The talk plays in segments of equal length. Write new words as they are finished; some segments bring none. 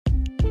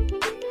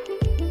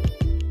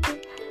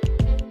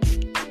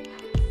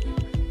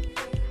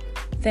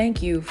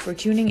Thank you for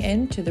tuning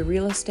in to the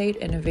Real Estate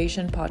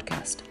Innovation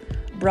Podcast,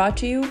 brought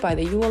to you by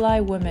the ULI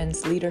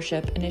Women's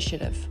Leadership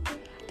Initiative.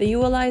 The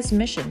ULI's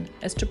mission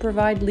is to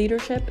provide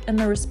leadership in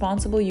the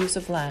responsible use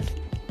of land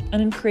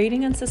and in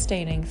creating and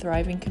sustaining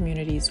thriving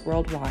communities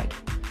worldwide.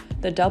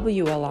 The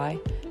WLI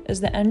is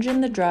the engine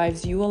that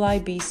drives ULI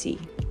BC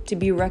to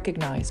be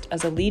recognized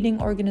as a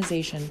leading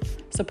organization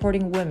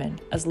supporting women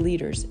as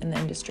leaders in the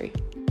industry.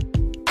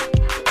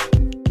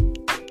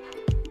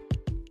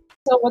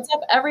 So what's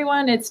up,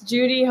 everyone? It's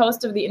Judy,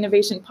 host of the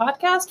Innovation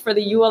Podcast for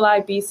the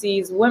ULI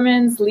BC's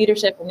Women's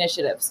Leadership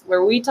Initiatives,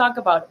 where we talk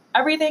about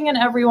everything and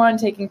everyone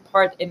taking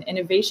part in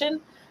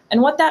innovation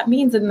and what that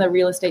means in the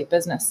real estate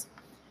business.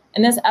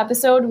 In this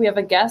episode, we have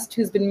a guest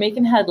who's been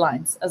making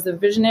headlines as the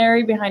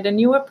visionary behind a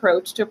new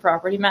approach to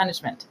property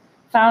management,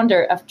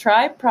 founder of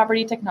Tribe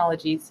Property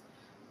Technologies.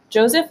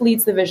 Joseph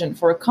leads the vision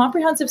for a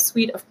comprehensive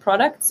suite of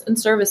products and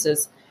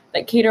services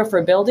that cater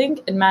for building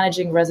and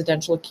managing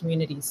residential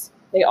communities.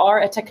 They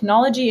are a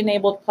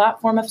technology-enabled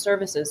platform of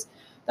services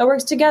that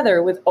works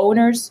together with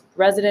owners,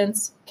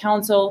 residents,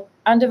 council,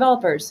 and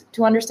developers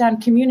to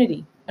understand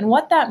community and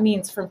what that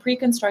means from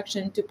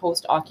pre-construction to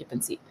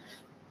post-occupancy.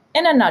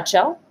 In a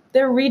nutshell,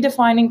 they're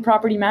redefining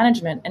property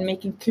management and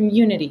making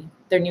community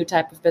their new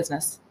type of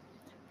business.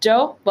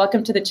 Joe,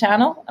 welcome to the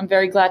channel. I'm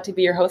very glad to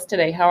be your host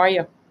today. How are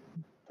you?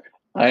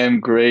 I am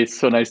great.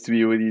 So nice to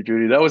be with you,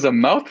 Judy. That was a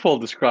mouthful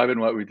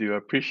describing what we do. I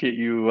appreciate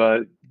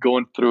you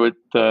going through it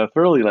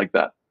thoroughly like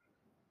that.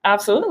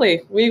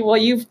 Absolutely.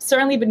 You've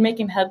certainly been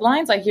making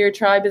headlines. I hear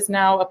Tribe is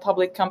now a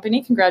public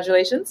company.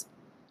 Congratulations.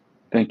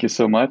 Thank you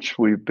so much.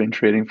 We've been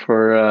trading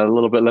for a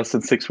little bit less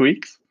than 6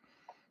 weeks.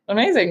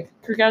 Amazing.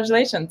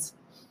 Congratulations.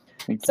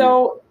 Thank you.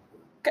 So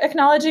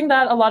acknowledging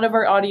that a lot of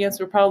our audience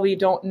will probably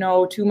don't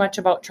know too much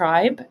about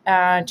Tribe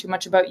and too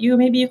much about you,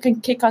 maybe you can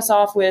kick us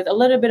off with a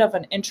little bit of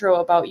an intro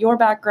about your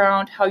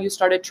background, how you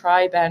started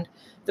Tribe, and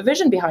the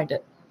vision behind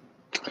it.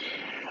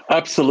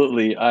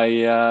 Absolutely.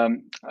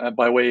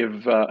 By way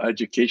of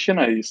education,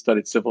 I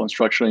studied civil and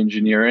structural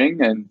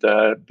engineering, and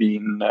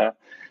being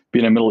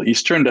a Middle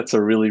Eastern, that's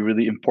a really,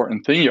 really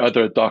important thing. You're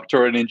either a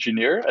doctor or an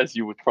engineer, as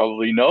you would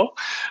probably know.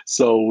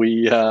 So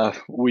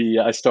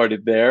I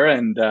started there,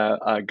 and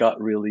I got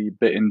really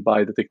bitten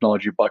by the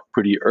technology bug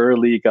pretty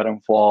early. Got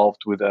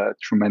involved with a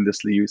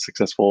tremendously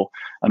successful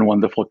and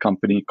wonderful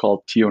company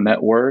called TO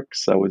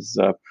Networks. I was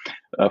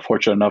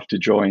fortunate enough to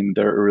join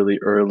there really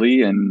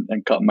early and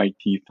cut my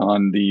teeth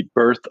on the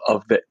birth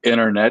of the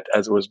internet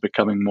as it was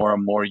becoming more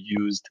and more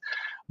used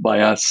by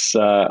us,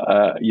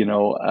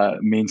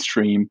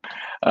 mainstream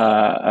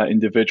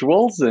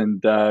individuals,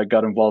 and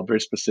got involved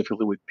very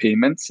specifically with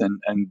payments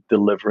and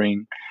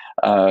delivering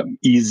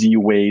easy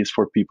ways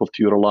for people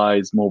to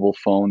utilize mobile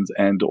phones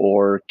and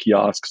or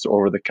kiosks,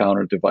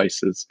 over-the-counter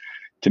devices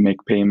to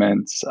make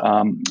payments.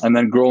 And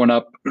then growing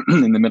up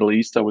in the Middle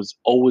East, I was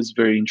always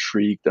very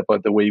intrigued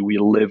about the way we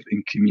live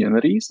in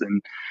communities.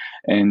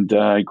 And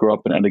I grew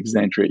up in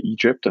Alexandria,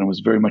 Egypt, and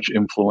was very much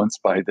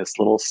influenced by this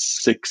little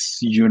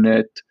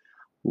 6-unit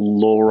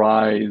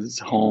low-rise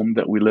home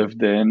that we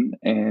lived in,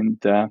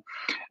 and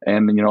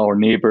our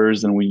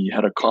neighbors, and we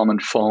had a common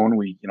phone.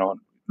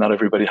 Not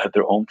everybody had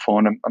their own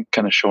phone. I'm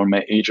kind of showing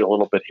my age a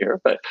little bit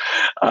here, but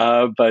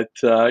I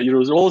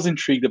was always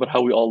intrigued about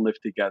how we all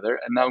lived together.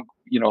 And now,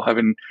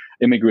 having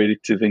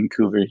immigrated to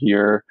Vancouver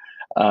here,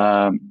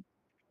 I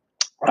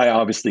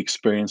obviously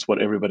experienced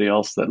what everybody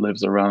else that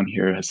lives around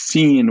here has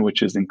seen,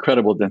 which is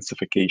incredible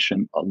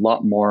densification, a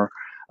lot more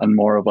and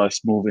more of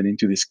us moving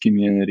into these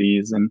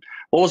communities, and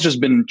always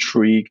just been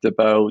intrigued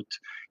about,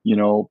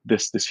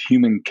 this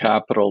human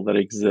capital that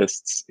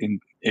exists in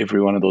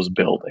every one of those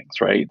buildings,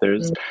 right?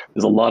 There's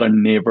a lot of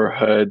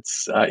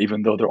neighborhoods,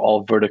 even though they're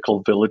all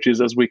vertical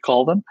villages, as we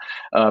call them,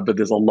 but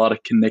there's a lot of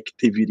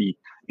connectivity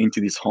into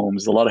these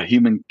homes, a lot of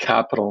human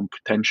capital and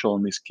potential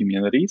in these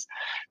communities.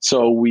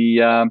 So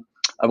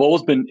I've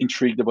always been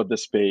intrigued about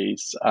this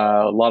space.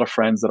 A lot of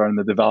friends that are in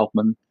the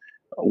development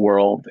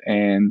world,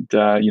 and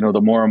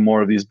the more and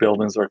more of these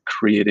buildings are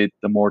created,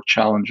 the more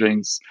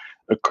challenges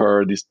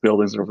occur. These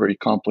buildings are very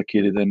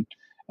complicated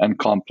and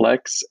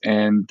complex,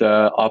 and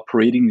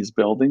operating these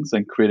buildings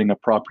and creating a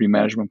property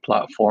management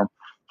platform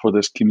for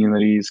these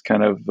communities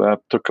kind of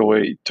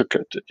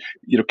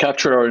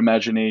captured our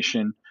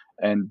imagination,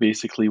 and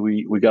basically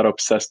we got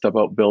obsessed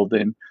about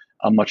building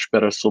a much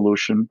better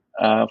solution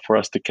for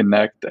us to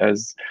connect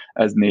as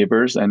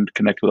neighbors and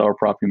connect with our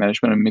property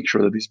management and make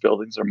sure that these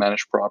buildings are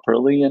managed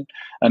properly.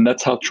 And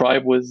that's how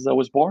Tribe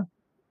was born.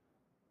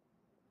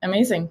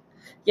 Amazing.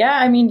 Yeah,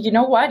 I mean, you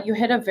know what? You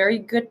hit a very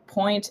good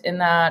point in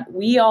that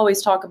we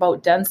always talk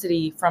about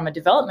density from a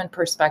development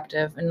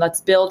perspective, and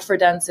let's build for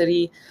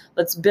density.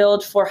 Let's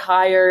build for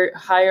higher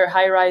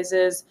high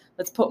rises.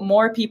 Let's put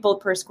more people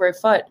per square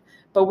foot.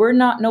 But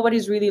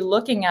nobody's really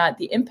looking at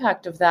the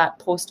impact of that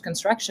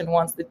post-construction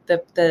once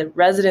the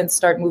residents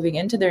start moving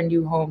into their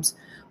new homes.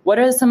 What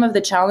are some of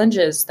the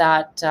challenges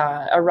that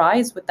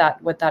arise with that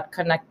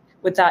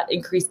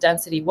increased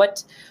density?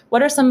 What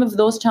are some of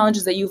those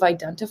challenges that you've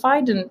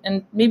identified?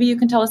 And maybe you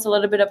can tell us a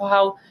little bit of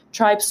how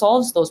Tribe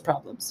solves those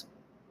problems.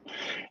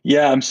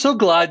 Yeah, I'm so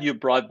glad you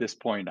brought this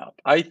point up.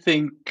 I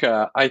think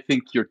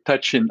you're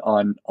touching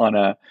on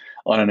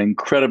an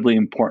incredibly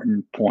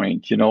important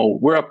point. You know,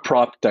 we're a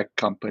prop tech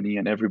company,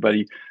 and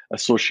everybody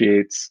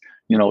associates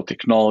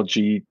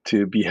technology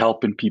to be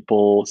helping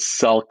people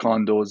sell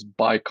condos,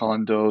 buy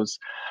condos,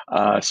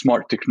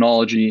 smart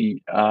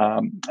technology.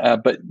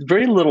 But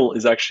very little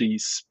is actually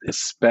is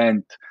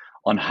spent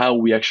on how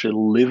we actually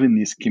live in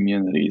these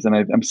communities. And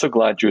I'm so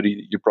glad,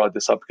 Judy, you brought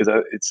this up because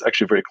it's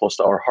actually very close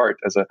to our heart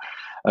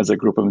as a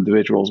group of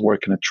individuals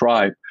working a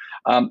tribe.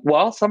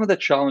 While some of the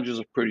challenges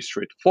are pretty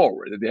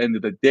straightforward, at the end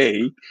of the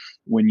day,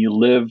 when you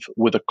live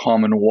with a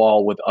common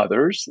wall with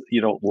others,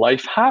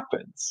 life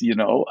happens.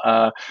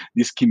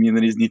 These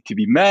communities need to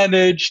be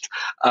managed.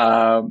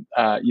 We're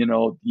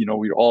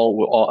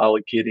all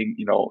allocating.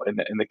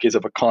 In the case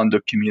of a condo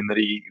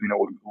community,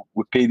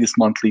 we pay these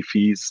monthly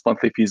fees.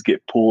 Monthly fees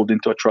get pooled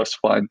into a trust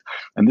fund,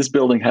 and this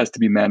building has to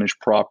be managed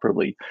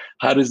properly.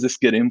 How does this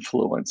get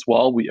influenced?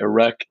 Well, we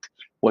erect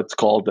what's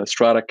called a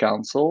strata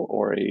council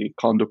or a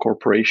condo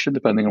corporation,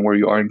 depending on where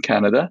you are in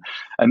Canada.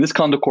 And this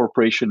condo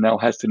corporation now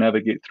has to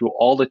navigate through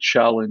all the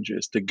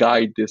challenges to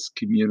guide this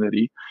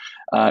community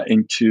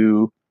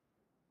into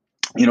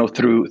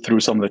through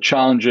some of the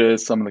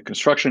challenges, some of the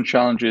construction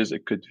challenges.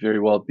 It could very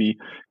well be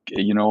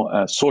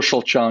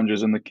social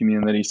challenges in the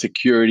community,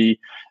 security,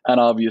 and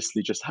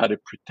obviously just how to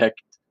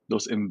protect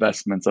those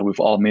investments that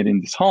we've all made in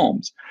these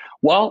homes.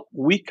 While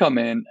we come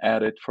in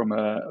at it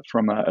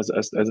as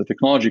a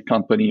technology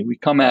company, we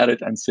come at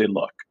it and say,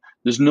 look,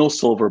 there's no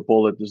silver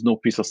bullet, there's no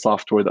piece of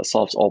software that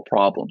solves all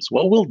problems.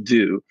 What we'll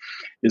do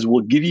is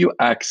we'll give you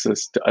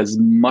access to as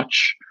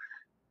much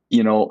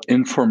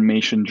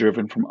information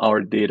driven from our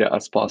data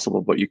as possible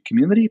about your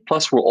community.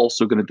 Plus, we're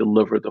also going to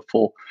deliver the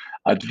full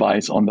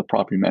advice on the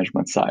property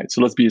management side. So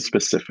let's be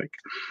specific.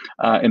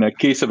 In a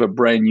case of a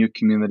brand new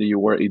community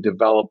where a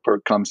developer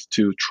comes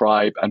to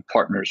Tribe and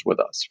partners with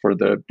us for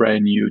the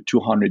brand new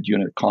 200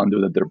 unit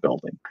condo that they're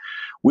building,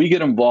 we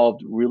get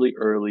involved really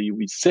early.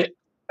 We sit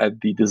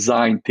at the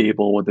design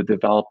table with the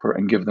developer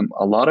and give them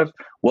a lot of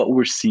what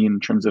we're seeing in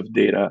terms of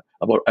data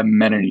about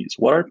amenities.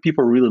 What are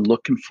people really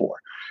looking for?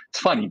 It's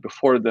funny,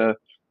 before the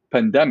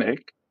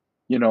pandemic,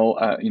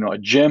 a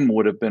gym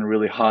would have been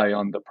really high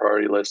on the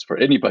priority list for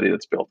anybody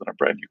that's building a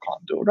brand new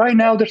condo. Right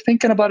now, they're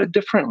thinking about it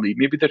differently.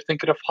 Maybe they're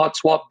thinking of hot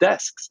swap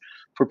desks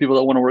for people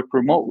that want to work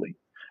remotely,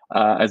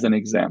 as an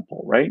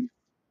example, right?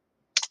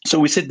 So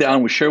we sit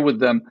down, we share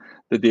with them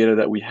the data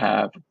that we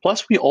have.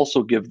 Plus, we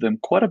also give them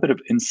quite a bit of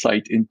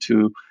insight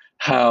into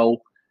how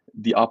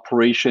the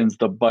operations,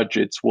 the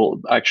budgets will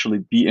actually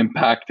be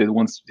impacted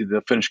once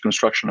the finished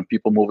construction and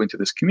people move into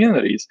these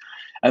communities.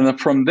 And then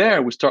from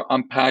there, we start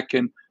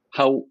unpacking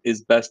how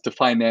is best to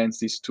finance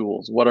these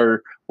tools. What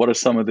are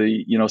some of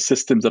the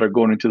systems that are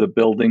going into the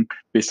building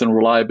based on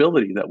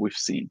reliability that we've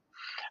seen.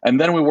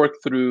 And then we work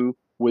through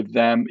with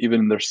them,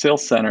 even in their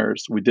sales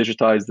centers. We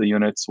digitize the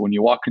units. When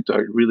you walk into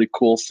a really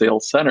cool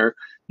sales center,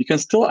 you can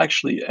still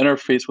actually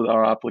interface with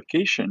our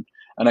application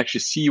and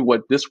actually see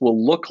what this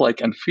will look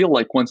like and feel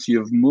like once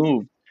you've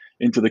moved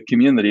into the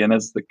community. And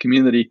as the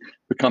community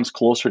becomes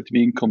closer to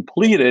being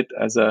completed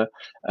as a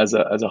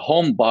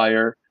home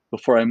buyer,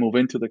 before I move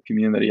into the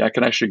community, I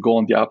can actually go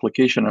on the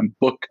application and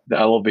book the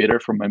elevator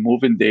for my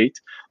move-in date,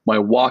 my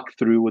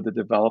walkthrough with the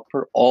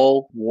developer.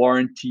 All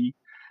warranty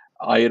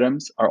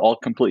items are all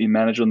completely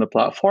managed on the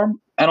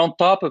platform. And on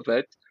top of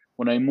it,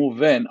 when I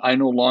move in, I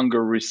no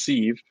longer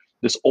receive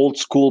this old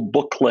school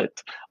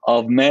booklet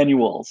of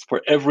manuals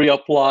for every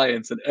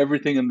appliance and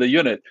everything in the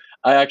unit.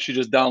 I actually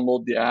just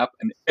download the app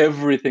and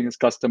everything is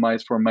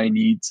customized for my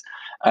needs.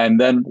 And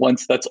then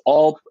once that's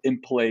all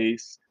in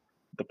place,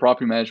 the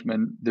property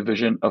management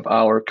division of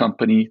our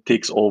company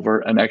takes over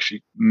and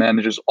actually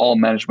manages all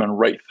management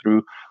right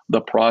through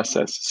the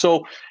process.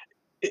 So,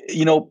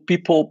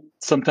 people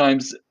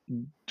sometimes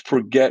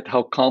forget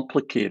how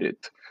complicated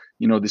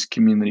these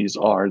communities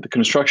are. The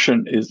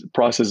construction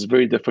process is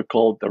very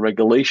difficult. The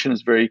regulation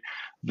is very,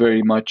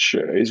 very much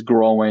is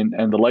growing,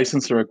 and the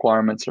licensing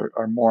requirements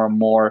are more and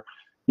more.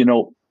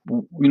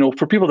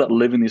 For people that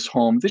live in these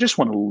homes, they just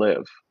want to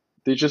live.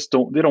 They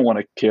don't want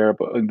to care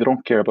about. They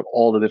don't care about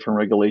all the different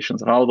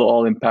regulations and how they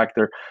all impact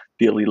their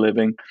daily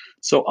living.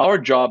 So our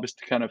job is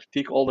to kind of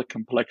take all the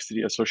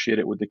complexity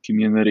associated with the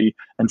community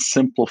and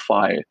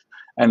simplify it,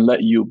 and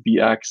let you be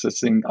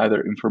accessing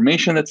either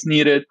information that's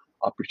needed,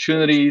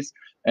 opportunities,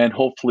 and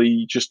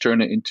hopefully just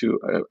turn it into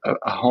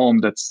a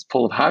home that's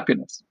full of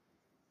happiness.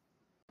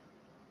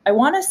 I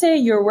want to say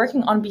you're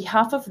working on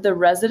behalf of the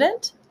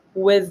resident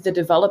with the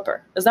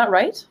developer. Is that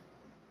right?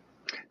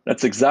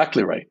 That's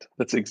exactly right.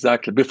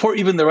 Before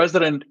even the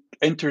resident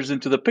enters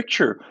into the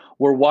picture,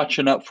 we're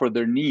watching out for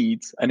their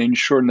needs and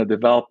ensuring the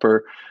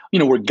developer,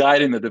 we're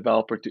guiding the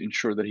developer to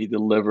ensure that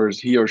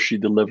he or she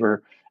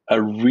deliver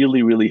a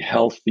really, really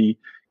healthy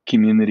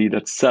community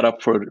that's set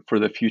up for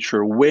the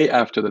future way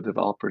after the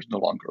developer is no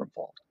longer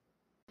involved.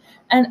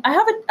 And I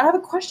have a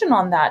question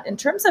on that. In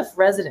terms of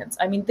residents,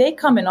 I mean, they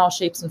come in all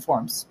shapes and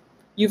forms.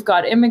 You've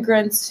got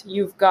immigrants,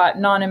 you've got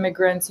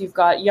non-immigrants, you've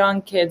got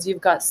young kids,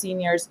 you've got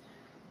seniors.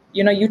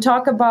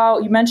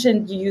 You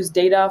mentioned you use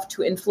data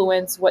to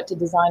influence what to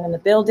design in the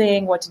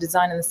building, what to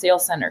design in the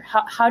sales center.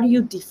 How do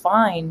you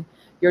define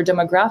your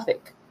demographic?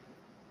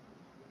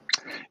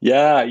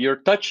 Yeah, you're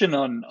touching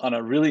on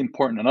another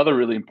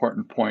really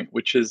important point,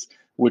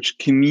 which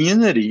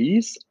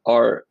communities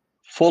are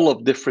full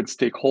of different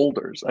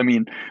stakeholders. I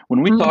mean,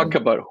 when we talk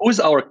about who's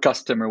our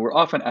customer, we're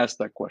often asked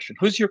that question.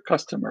 Who's your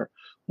customer?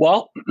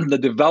 Well, the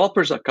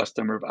developer's a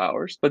customer of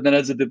ours, but then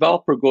as a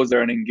developer goes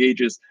there and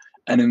engages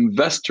an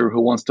investor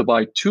who wants to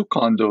buy 2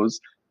 condos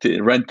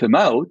to rent them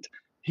out,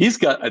 he's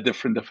got a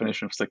different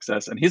definition of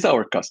success and he's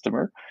our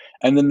customer.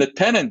 And then the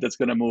tenant that's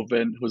going to move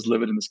in who's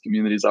living in this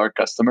community is our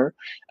customer.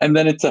 And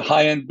then it's a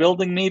high-end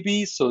building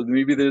maybe, so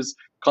maybe there's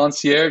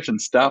concierge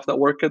and staff that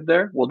work in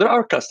there. Well, they're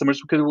our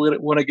customers because we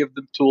want to give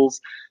them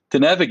tools to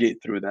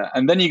navigate through that.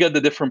 And then you get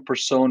the different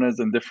personas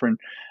and different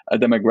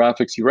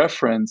demographics you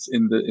reference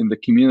in the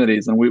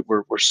communities. And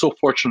we're so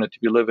fortunate to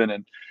be living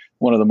in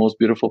one of the most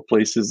beautiful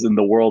places in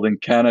the world, in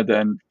Canada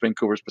and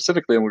Vancouver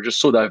specifically, and we're just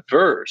so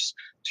diverse.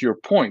 To your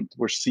point,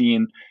 we're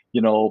seeing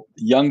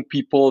young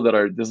people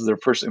this is their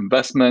first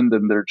investment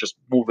and they're just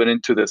moving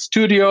into the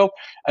studio.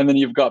 And then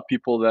you've got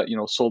people that,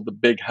 sold the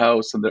big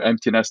house and they're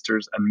empty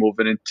nesters and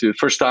moving into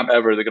first time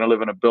ever, they're going to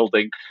live in a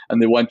building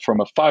and they went from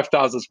a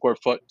 5,000 square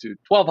foot to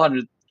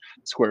 1,200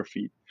 square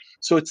feet.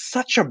 So it's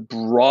such a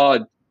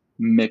broad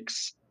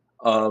mix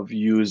of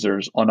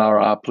users on our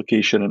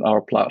application and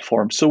our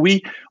platform. So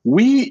we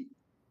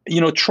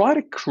try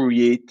to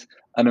create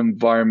an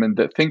environment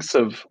that thinks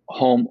of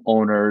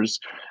homeowners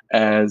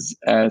as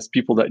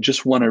people that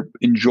just want to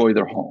enjoy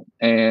their home.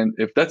 And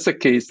if that's the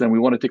case, then we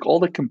want to take all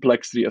the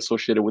complexity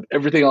associated with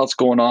everything else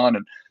going on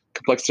and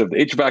complexity of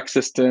the HVAC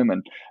system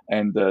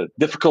and the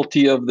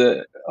difficulty of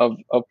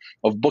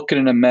booking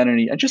an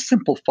amenity and just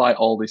simplify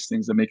all these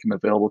things and make them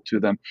available to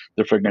them,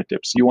 their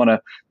fingertips. You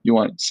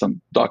want some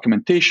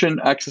documentation,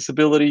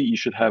 accessibility, you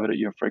should have it at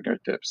your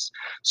fingertips.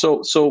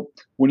 So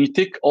when you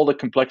take all the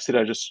complexity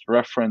I just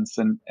referenced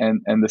and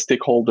the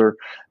stakeholder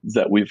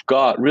that we've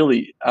got,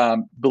 really,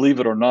 believe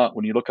it or not,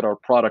 when you look at our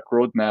product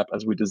roadmap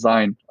as we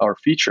design our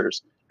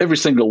features, every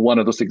single one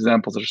of those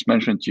examples I just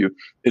mentioned to you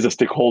is a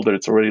stakeholder.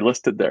 It's already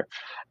listed there.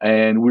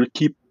 And we'll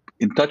keep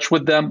in touch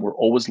with them. We're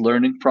always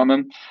learning from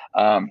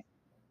them.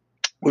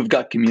 We've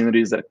got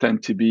communities that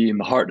tend to be in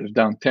the heart of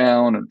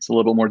downtown, and it's a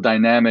little more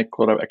dynamic,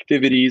 a lot of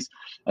activities.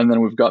 And then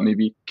we've got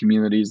maybe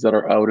communities that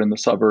are out in the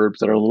suburbs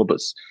that are a little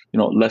bit,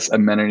 less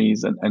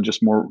amenities and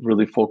just more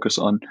really focus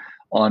on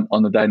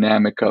the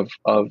dynamic of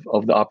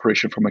the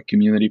operation from a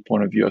community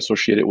point of view,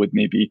 associated with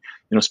maybe,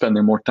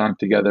 spending more time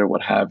together,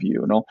 what have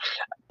you.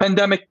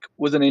 Pandemic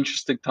was an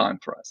interesting time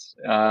for us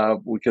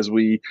because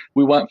we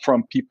went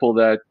from people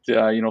that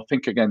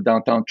think again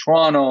downtown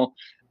Toronto,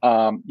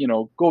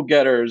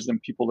 go-getters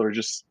and people that are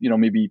just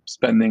maybe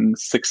spending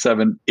 6,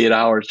 7, 8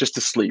 hours just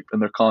to sleep in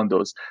their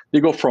condos.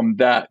 They go from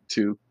that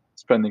to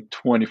spending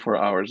 24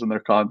 hours in their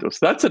condos.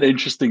 That's an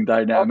interesting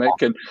dynamic,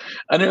 and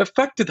it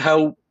affected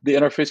how they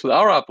interface with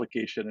our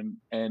application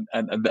and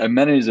the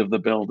amenities of the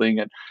building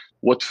and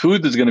what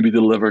food is going to be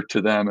delivered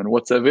to them and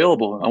what's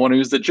available. I want to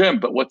use the gym,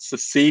 but what's the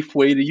safe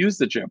way to use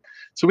the gym?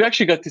 So we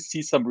actually got to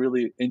see some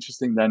really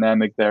interesting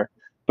dynamic there.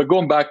 But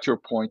going back to your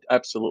point,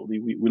 absolutely,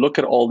 we look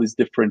at all these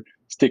different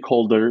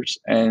stakeholders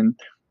and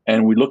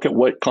we look at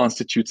what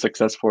constitutes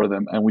success for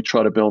them, and we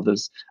try to build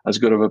as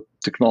good of a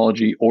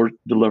technology or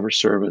deliver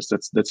service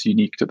that's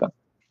unique to them.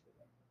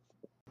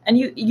 And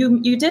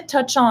you did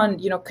touch on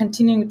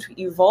continuing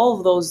to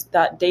evolve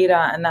that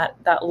data and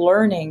that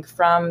learning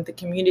from the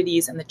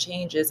communities and the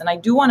changes. And I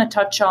do want to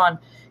touch on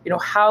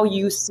how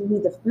you see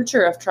the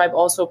future of Tribe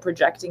also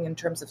projecting in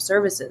terms of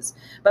services.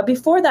 But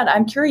before that,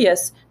 I'm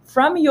curious,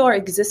 from your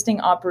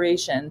existing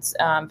operations,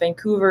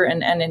 Vancouver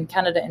and in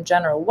Canada in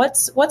general,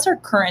 what's our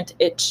current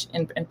itch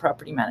in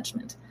property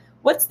management?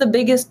 What's the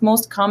biggest,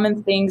 most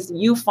common things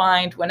you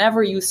find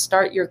whenever you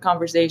start your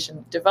conversation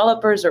with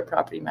developers or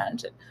property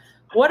management?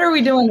 What are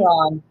we doing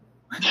wrong?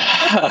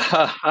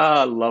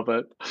 I love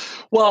it.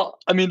 Well,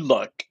 I mean,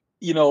 look,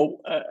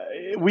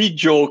 we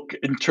joke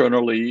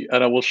internally,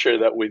 and I will share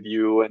that with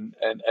you and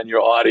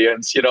your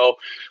audience.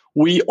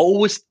 We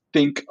always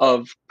think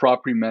of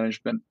property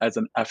management as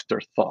an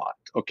afterthought.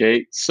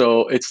 Okay.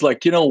 So it's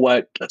like, you know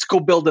what, let's go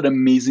build an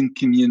amazing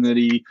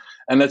community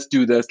and let's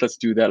do this, let's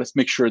do that. Let's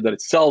make sure that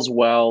it sells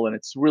well and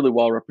it's really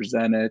well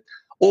represented.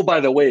 Oh, by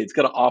the way, it's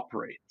got to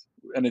operate.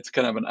 And it's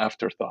kind of an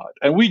afterthought.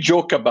 And we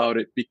joke about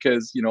it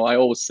because, I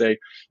always say,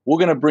 we're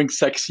going to bring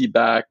sexy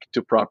back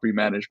to property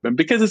management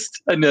because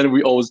and then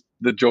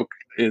the joke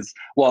is,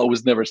 well, it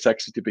was never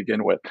sexy to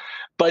begin with.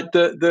 But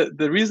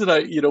the reason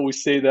we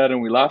say that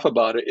and we laugh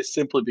about it is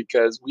simply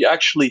because we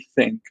actually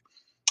think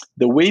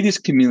the way these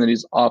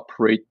communities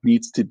operate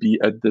needs to be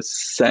at the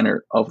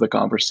center of the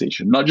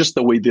conversation, not just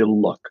the way they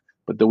look,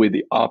 but the way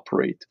they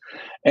operate.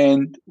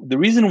 And the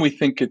reason we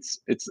think it's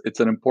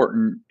an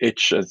important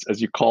itch,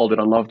 as you called it,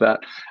 I love that,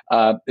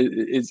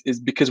 is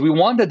because we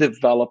want the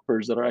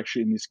developers that are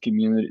actually in this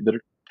community, that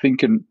are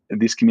think in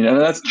these communities,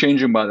 and that's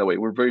changing, by the way.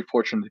 We're very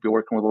fortunate to be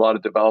working with a lot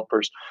of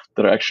developers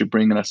that are actually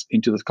bringing us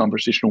into this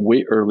conversation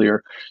way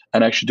earlier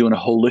and actually doing a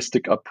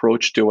holistic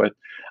approach to it.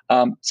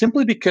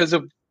 Simply because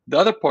of the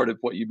other part of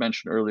what you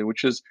mentioned earlier,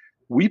 which is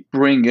we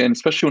bring in,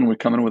 especially when we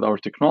come in with our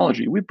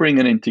technology, we bring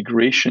in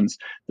integrations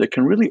that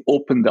can really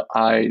open the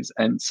eyes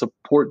and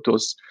support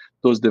those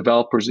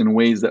developers in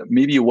ways that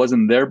maybe it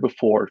wasn't there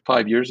before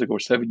 5 years ago or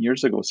 7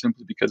 years ago,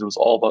 simply because it was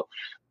all about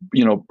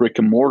brick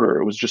and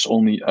mortar. It was just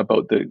only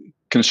about the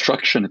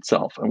construction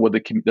itself and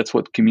that's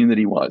what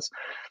community was.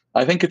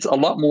 I think it's a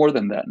lot more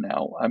than that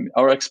now. I mean,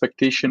 our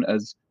expectation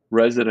as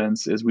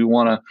residents is we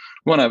want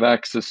to have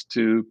access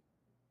to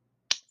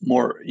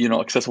more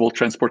accessible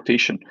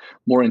transportation,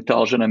 more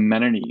intelligent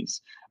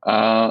amenities,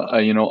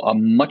 a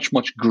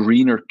much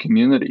greener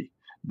community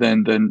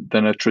than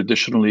a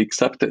traditionally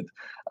accepted,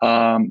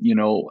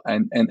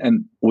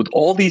 and with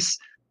all these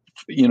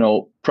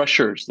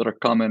pressures that are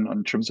coming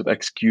in terms of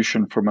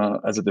execution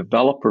as a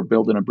developer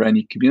building a brand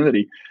new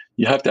community,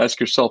 you have to ask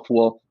yourself,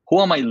 well,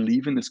 who am I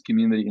leaving this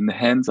community in the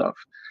hands of?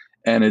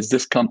 And is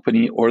this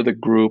company or the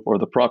group or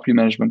the property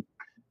management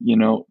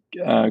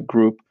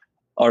group,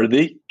 are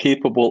they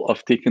capable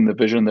of taking the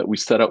vision that we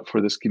set up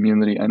for this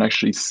community and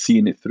actually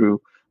seeing it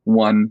through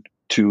 1,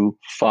 2,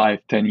 5,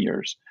 10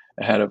 years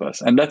ahead of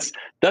us? And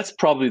that's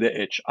probably the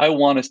itch. I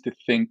want us to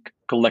think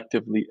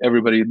collectively,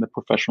 everybody in the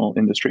professional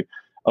industry,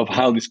 of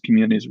how these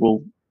communities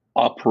will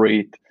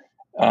operate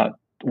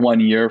 1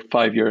 year,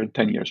 5 year, and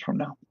 10 years from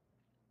now.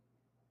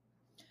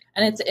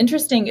 And it's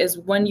interesting is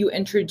when you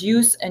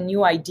introduce a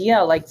new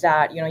idea like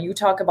that, you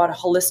talk about a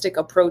holistic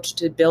approach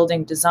to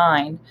building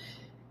design.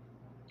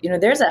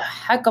 There's a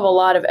heck of a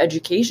lot of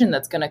education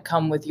that's going to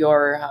come with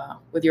your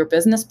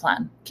business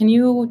plan. Can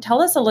you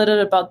tell us a little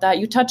bit about that?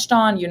 You touched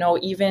on,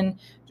 even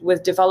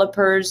with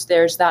developers,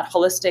 there's that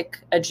holistic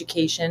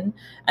education.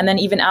 And then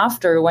even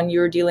after, when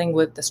you're dealing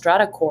with the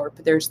Strata Corp,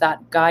 there's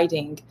that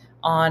guiding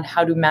on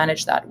how to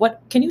manage that.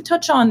 Can you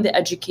touch on the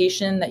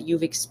education that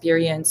you've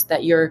experienced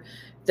that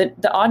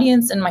the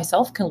audience and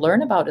myself can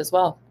learn about as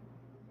well?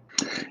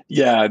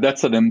 Yeah,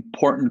 that's an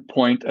important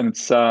point, and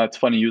it's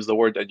funny you use the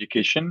word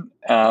education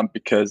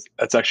because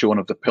that's actually one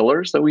of the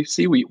pillars that we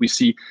see. We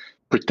see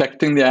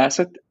protecting the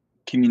asset,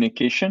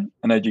 communication,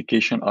 and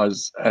education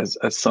as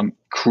some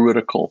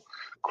critical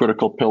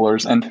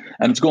pillars, and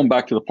it's going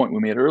back to the point we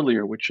made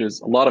earlier, which is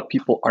a lot of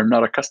people are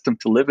not accustomed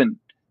to living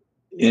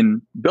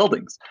in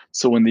buildings.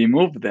 So when they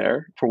move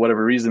there, for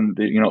whatever reason,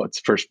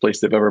 it's the first place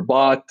they've ever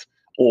bought,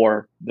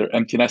 or they're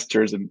empty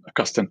nesters and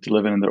accustomed to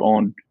living in their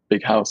own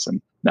big house, and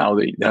now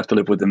they have to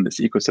live within this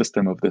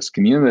ecosystem of this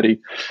community.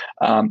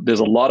 There's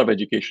a lot of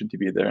education to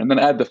be there. And then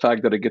add the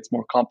fact that it gets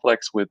more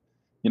complex with,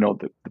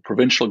 the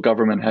provincial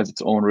government has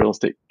its own real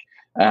estate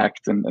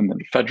act and then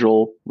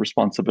federal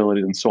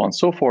responsibilities and so on and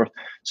so forth.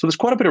 So there's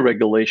quite a bit of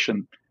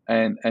regulation.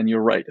 And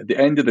you're right. At the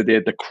end of the day,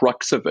 at the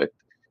crux of it,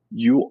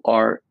 you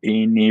are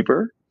a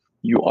neighbor.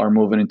 You are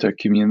moving into a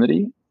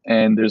community.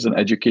 And there's an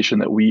education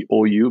that we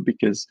owe you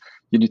because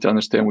you need to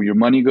understand where your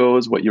money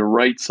goes, what your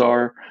rights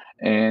are,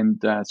 and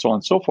so on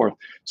and so forth.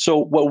 So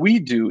what we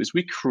do is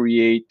we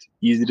create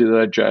easy to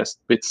digest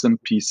bits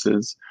and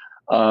pieces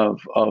of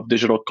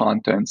digital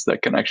contents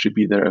that can actually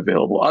be there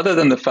available. Other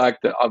than the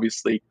fact that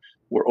obviously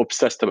we're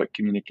obsessed about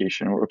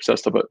communication, we're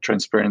obsessed about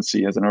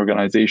transparency as an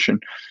organization.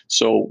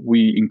 So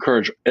we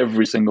encourage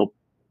every single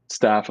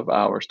staff of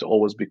ours to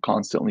always be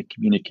constantly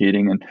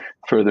communicating and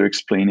further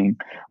explaining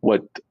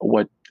what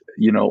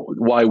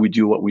why we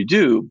do what we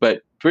do.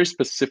 But very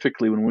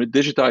specifically, when we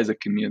digitize a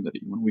community,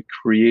 when we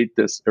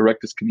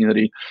erect this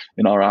community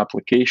in our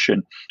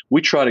application,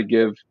 we try to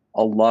give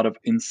a lot of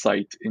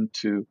insight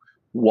into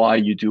why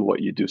you do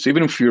what you do. So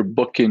even if you're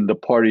booking the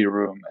party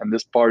room, and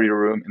this party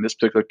room in this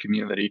particular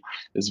community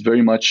is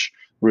very much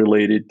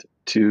related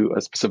to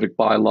a specific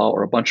bylaw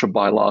or a bunch of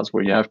bylaws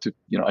where you have to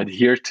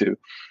adhere to,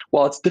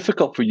 well, it's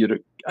difficult for you to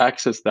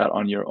access that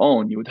on your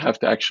own. You would have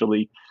to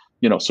actually,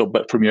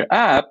 but from your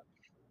app,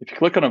 if you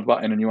click on a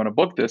button and you want to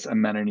book this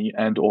amenity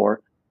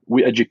or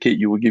we educate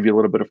you, we give you a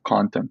little bit of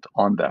content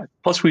on that.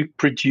 Plus, we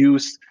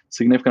produce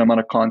significant amount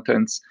of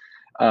contents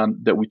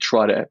that we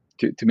try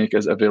to make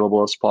as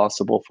available as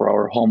possible for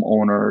our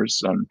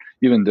homeowners and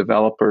even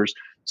developers,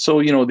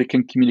 so they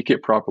can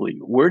communicate properly.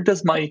 Where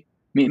does my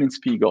maintenance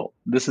fee go?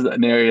 This is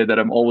an area that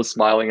I'm always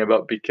smiling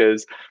about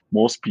because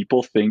most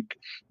people think,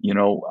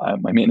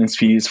 my maintenance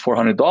fee is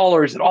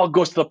 $400. It all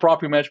goes to the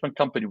property management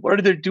company. What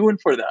are they doing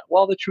for that?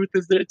 Well, the truth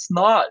is that it's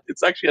not.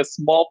 It's actually a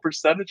small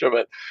percentage of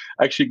it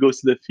actually goes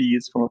to the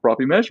fees from a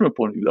property management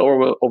point of view.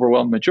 The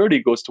overwhelming majority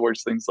goes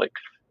towards things like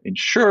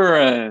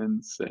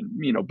insurance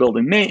and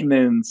building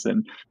maintenance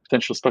and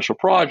potential special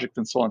project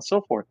and so on and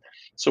so forth.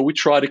 So we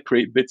try to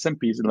create bits and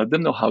pieces and let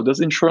them know, how does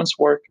insurance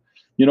work?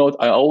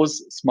 I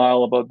always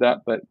smile about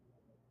that, but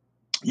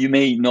you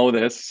may know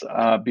this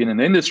being in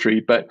the industry,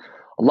 but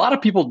a lot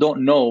of people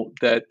don't know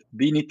that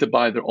they need to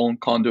buy their own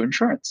condo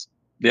insurance.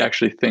 They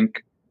actually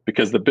think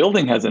because the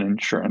building has an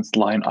insurance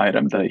line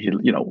item that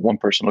one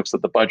person looks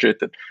at the budget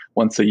and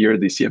once a year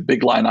they see a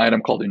big line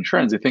item called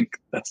insurance. They think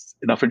that's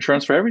enough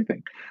insurance for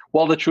everything.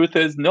 Well, the truth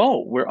is,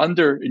 no, we're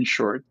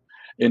underinsured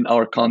in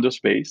our condo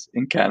space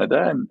in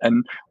Canada,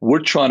 and we're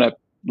trying to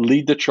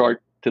lead the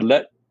chart to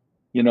let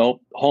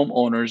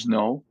homeowners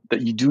know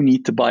that you do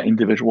need to buy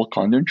individual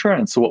condo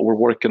insurance. So what we're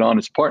working on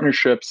is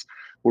partnerships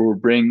where we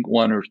bring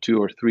one or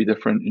two or three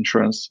different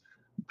insurance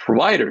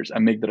providers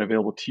and make that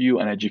available to you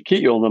and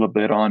educate you a little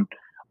bit on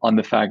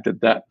the fact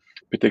that that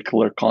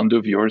particular condo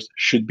of yours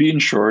should be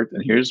insured.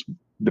 And here's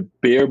the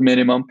bare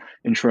minimum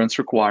insurance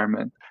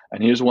requirement.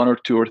 And here's one or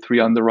two or three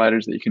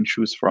underwriters that you can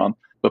choose from.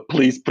 But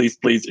please, please,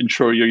 please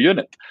insure your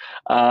unit.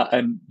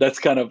 And that's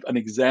kind of an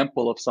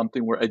example of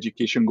something where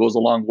education goes a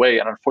long way.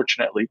 And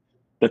unfortunately,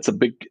 that's a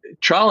big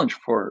challenge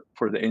for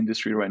the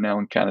industry right now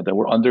in Canada.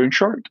 We're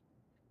underinsured.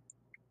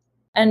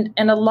 And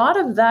a lot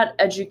of that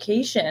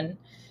education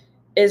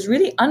is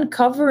really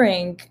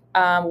uncovering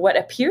what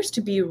appears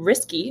to be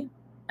risky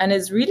and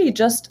is really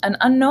just an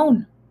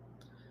unknown.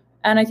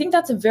 And I think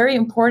that's very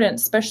important,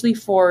 especially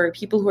for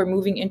people who are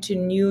moving into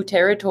new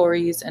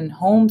territories and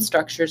home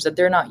structures that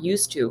they're not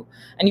used to.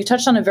 And you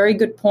touched on a very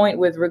good point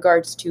with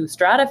regards to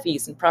strata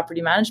fees and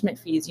property management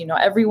fees.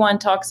 Everyone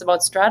talks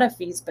about strata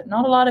fees, but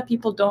not a lot of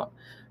people don't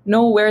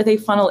know where they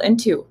funnel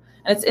into.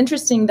 And it's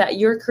interesting that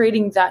you're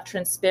creating that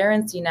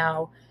transparency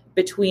now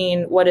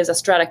between what is a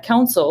strata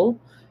council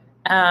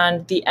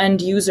and the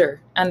end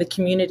user and the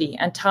community,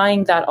 and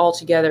tying that all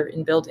together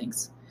in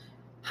buildings.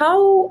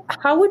 How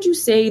would you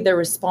say the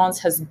response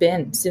has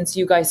been since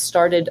you guys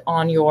started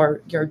on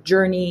your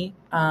journey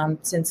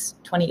since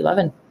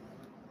 2011?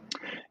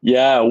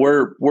 Yeah,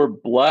 we're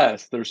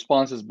blessed. The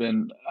response has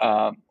been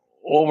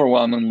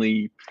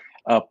overwhelmingly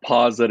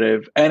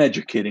positive and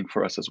educating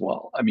for us as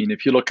well. I mean,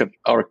 if you look at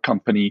our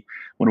company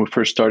when we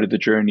first started the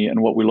journey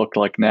and what we look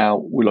like now,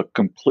 we look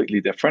completely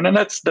different, and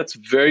that's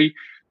very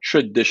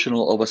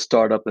traditional of a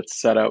startup that's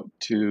set out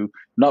to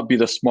not be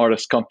the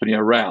smartest company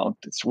around.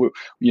 It's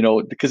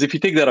because if you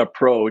take that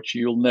approach,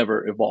 you'll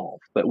never evolve.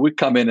 But we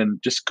come in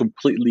and just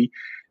completely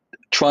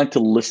trying to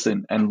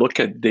listen and look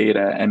at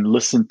data and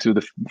listen to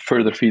the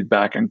further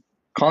feedback and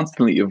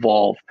constantly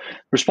evolve.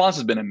 Response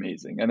has been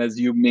amazing. And as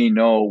you may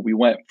know, we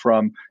went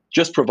from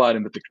just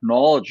providing the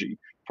technology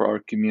for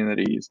our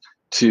communities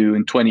to,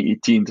 in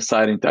 2018,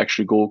 deciding to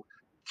actually go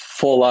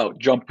full out,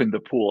 jump in the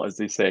pool, as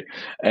they say,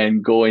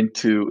 and go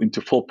into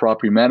full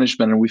property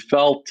management. And we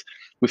felt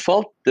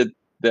that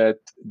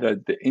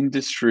the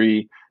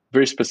industry,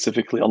 very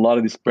specifically, a lot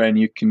of these brand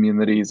new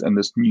communities and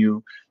this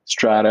new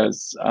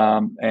stratas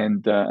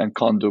and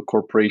condo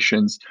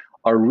corporations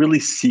are really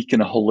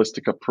seeking a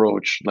holistic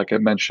approach. Like I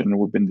mentioned,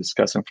 we've been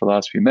discussing for the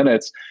last few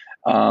minutes,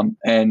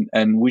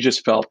 and we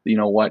just felt,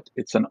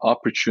 it's an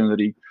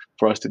opportunity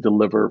for us to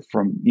deliver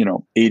from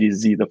A to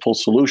Z, the full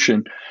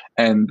solution.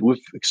 And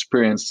we've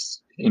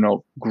experienced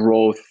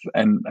growth,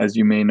 and as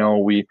you may know,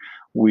 we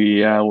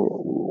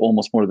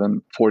almost more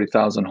than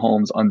 40,000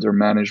 homes under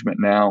management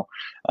now,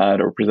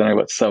 representing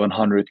about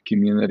 700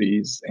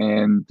 communities,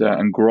 and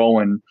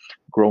growing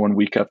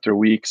week after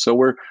week.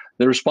 So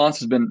the response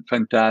has been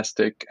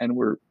fantastic, and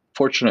we're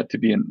fortunate to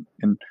be in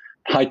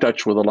high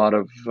touch with a lot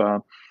of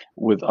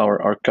with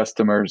our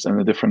customers and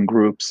the different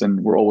groups,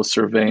 and we're always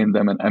surveying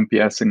them and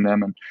NPSing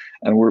them,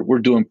 and we're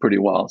doing pretty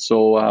well.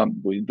 So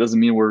it doesn't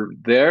mean we're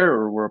there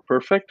or we're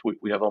perfect.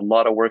 We have a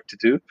lot of work to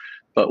do,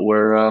 but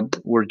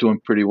we're doing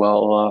pretty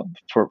well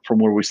from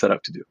where we set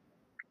out to do.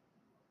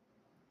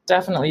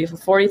 Definitely, for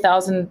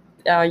 40,000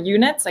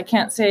 units, I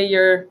can't say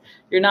you're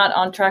not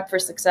on track for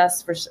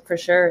success for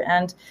sure.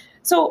 And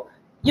so,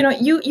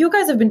 you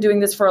guys have been doing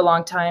this for a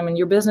long time, and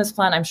your business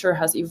plan, I'm sure,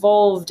 has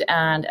evolved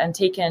and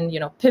taken,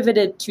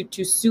 pivoted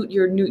to suit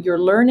your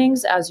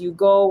learnings as you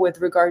go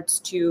with regards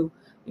to,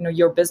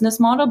 your business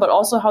model, but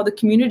also how the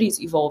community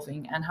is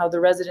evolving and how the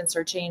residents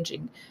are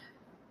changing.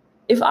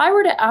 If I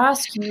were to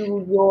ask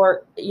you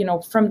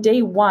from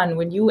day one,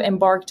 when you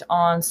embarked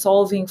on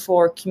solving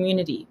for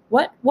community,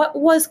 what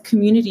was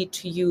community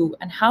to you,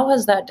 and how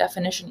has that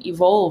definition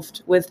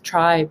evolved with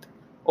Tribe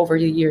over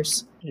the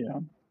years? Yeah,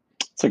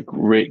 it's a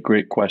great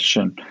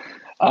question.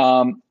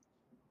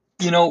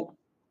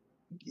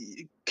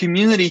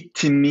 Community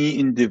to me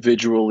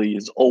individually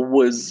has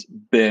always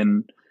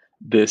been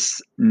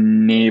this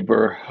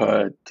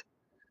neighborhood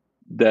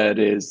that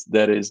is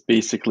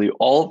basically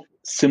all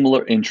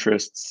similar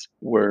interests.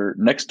 We're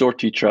next door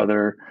to each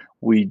other.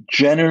 We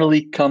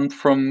generally come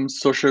from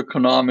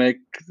socioeconomic,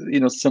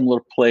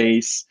 similar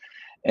place,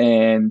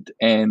 and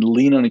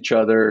lean on each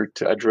other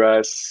to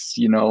address,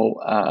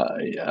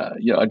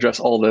 address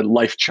all the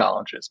life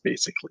challenges,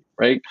 basically,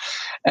 right?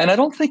 And I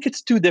don't think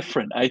it's too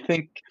different. I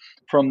think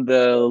from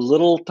the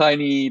little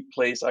tiny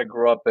place I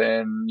grew up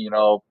in,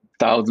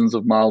 thousands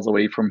of miles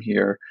away from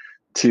here,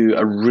 to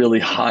a really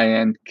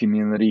high-end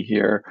community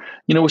here,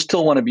 we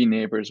still want to be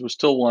neighbors. We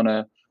still want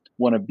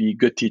to be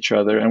good to each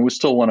other, and we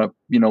still want to,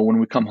 when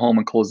we come home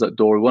and close that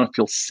door, we want to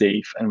feel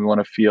safe, and we want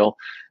to feel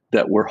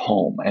that we're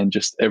home, and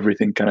just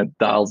everything kind of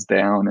dials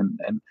down,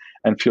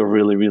 and feel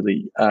really,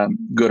 really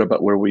good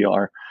about where we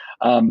are.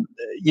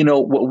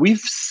 What we've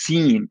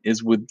seen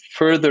is with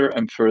further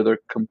and further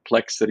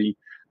complexity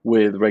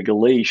with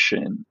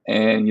regulation,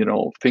 and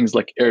things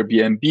like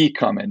Airbnb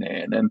coming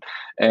in,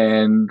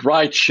 and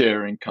ride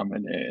sharing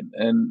coming in,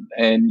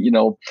 and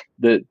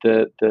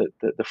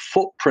the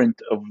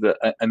footprint of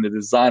the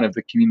design of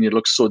the community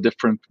looks so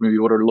different from maybe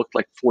what it looked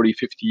like 40,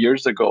 50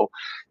 years ago.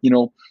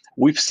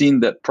 We've seen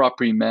that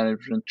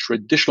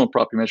traditional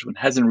property management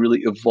hasn't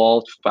really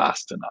evolved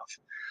fast enough.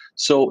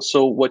 So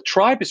what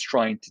Tribe is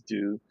trying to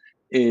do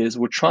is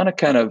we're trying to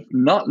kind of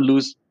not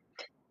lose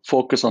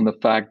focus on the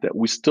fact that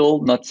we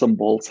still, nuts and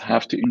bolts,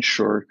 have to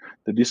ensure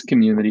that this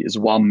community is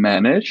well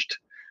managed,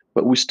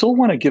 but we still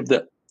want to give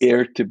the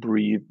air to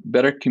breathe,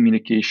 better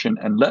communication,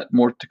 and let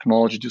more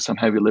technology do some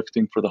heavy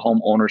lifting for the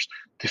homeowners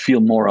to feel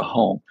more at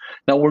home.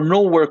 Now, we're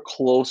nowhere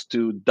close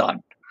to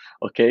done.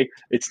 Okay,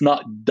 it's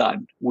not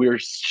done. We're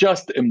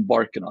just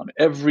embarking on it.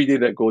 Every day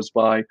that goes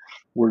by,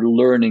 we're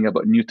learning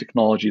about new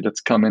technology that's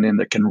coming in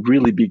that can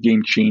really be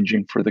game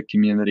changing for the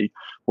community,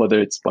 whether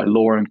it's by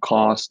lowering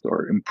cost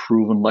or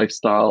improving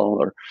lifestyle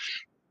or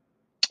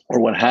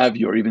what have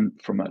you, or even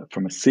from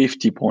a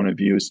safety point of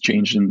view, is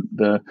changing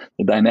the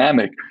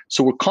dynamic.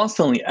 So we're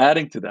constantly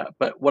adding to that.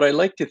 But what I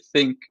like to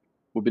think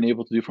we've been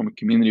able to do from a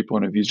community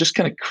point of view is just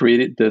kind of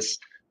created this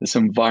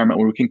environment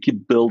where we can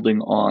keep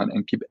building on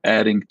and keep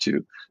adding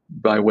to,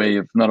 by way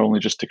of not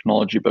only just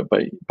technology, but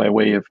by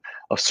way of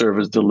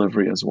service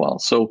delivery as well.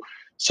 So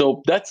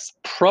that's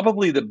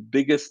probably the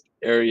biggest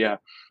area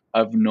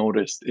I've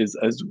noticed is,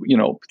 as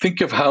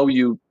think of how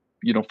you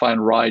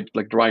find ride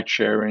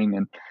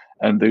sharing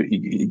and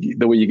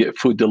the way you get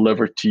food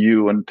delivered to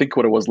you, and think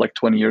what it was like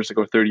 20 years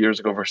ago, 30 years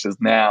ago versus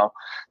now.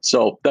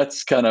 So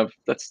that's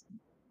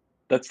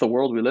the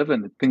world we live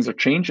in. Things are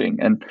changing,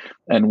 and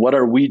what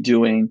are we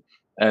doing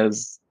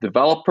as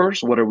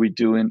developers? What are we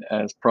doing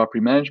as property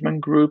management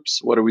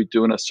groups? What are we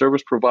doing as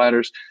service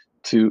providers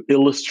to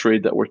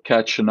illustrate that we're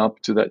catching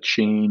up to that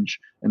change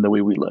in the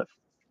way we live?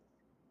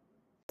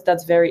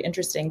 That's very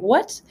interesting.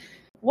 What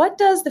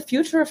does the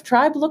future of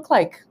Tribe look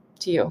like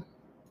to you?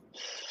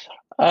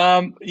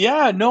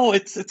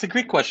 It's a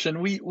great question.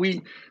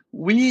 We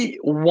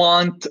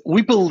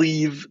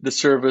believe the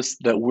service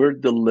that we're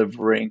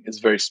delivering is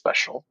very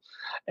special,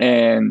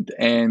 and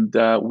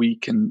we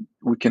can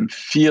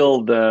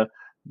feel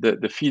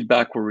the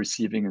feedback we're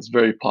receiving is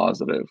very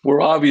positive.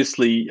 We're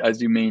obviously,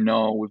 as you may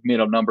know, we've made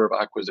a number of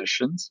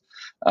acquisitions.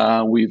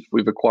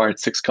 We've acquired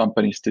 6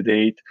 companies to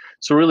date.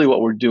 So really,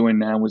 what we're doing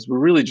now is we're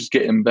really just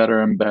getting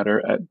better and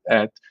better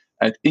at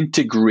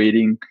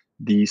integrating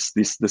these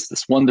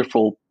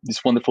wonderful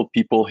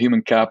people,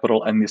 human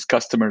capital, and these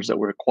customers that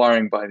we're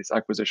acquiring by these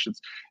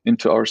acquisitions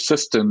into our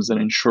systems,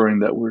 and ensuring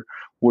that we're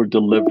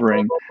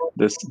delivering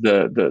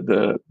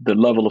the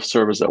level of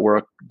service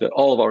that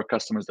all of our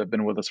customers that have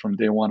been with us from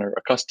day one are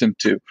accustomed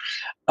to.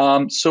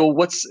 So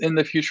what's in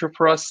the future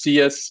for us?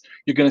 You're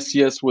going to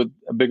see us with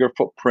a bigger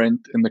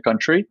footprint in the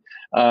country.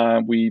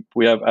 We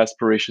have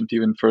aspiration to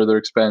even further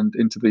expand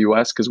into the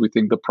U.S. because we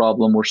think the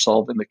problem we're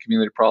solving, the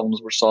community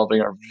problems we're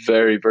solving, are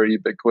very, very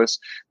ubiquitous.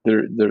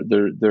 They're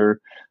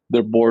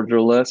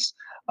borderless.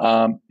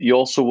 You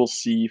also will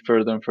see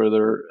further and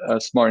further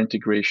smart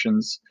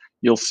integrations.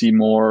 You'll see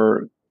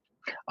more,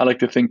 I like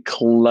to think,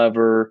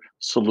 clever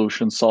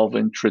solutions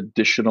solving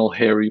traditional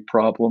hairy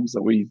problems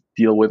that we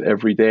deal with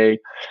every day.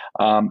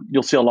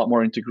 You'll see a lot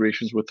more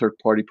integrations with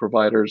third-party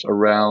providers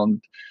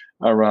around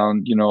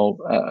lowering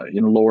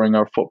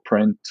our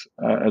footprint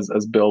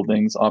as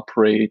buildings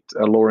operate,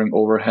 lowering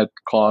overhead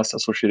costs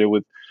associated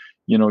with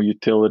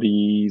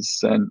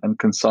utilities and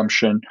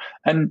consumption,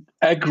 and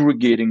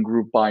aggregating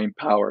group buying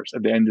powers.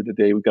 At the end of the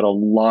day, we've got a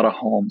lot of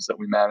homes that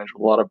we manage,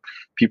 a lot of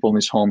people in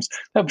these homes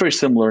have very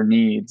similar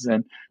needs,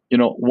 and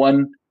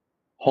one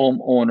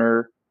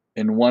homeowner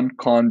in one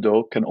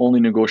condo can only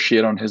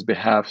negotiate on his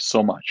behalf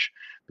so much.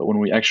 But when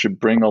we actually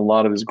bring a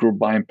lot of this group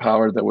buying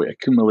power that we're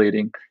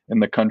accumulating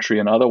in the country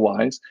and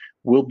otherwise,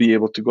 we'll be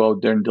able to go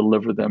out there and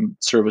deliver them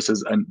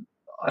services and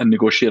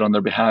negotiate on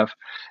their behalf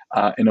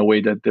in a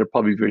way that they're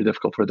probably very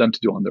difficult for them to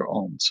do on their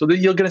own. So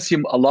you're going to see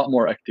a lot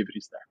more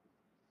activities there.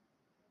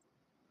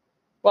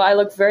 Well, I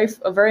look very,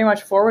 very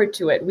much forward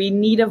to it. We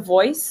need a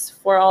voice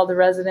for all the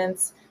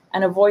residents,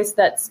 and a voice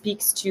that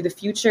speaks to the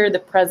future, the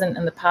present,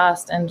 and the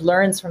past, and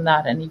learns from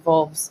that and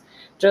evolves.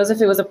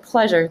 Joseph, it was a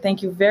pleasure.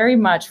 Thank you very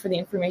much for the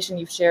information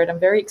you've shared. I'm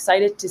very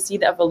excited to see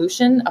the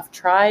evolution of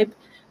Tribe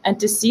and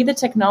to see the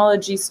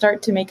technology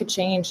start to make a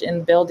change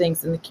in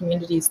buildings and the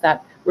communities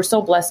that we're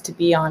so blessed to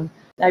be on.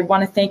 I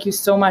want to thank you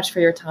so much for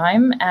your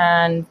time,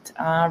 and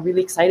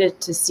really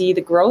excited to see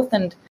the growth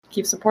and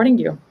keep supporting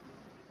you.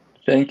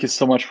 Thank you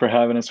so much for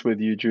having us with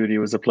you, Judy. It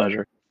was a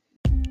pleasure.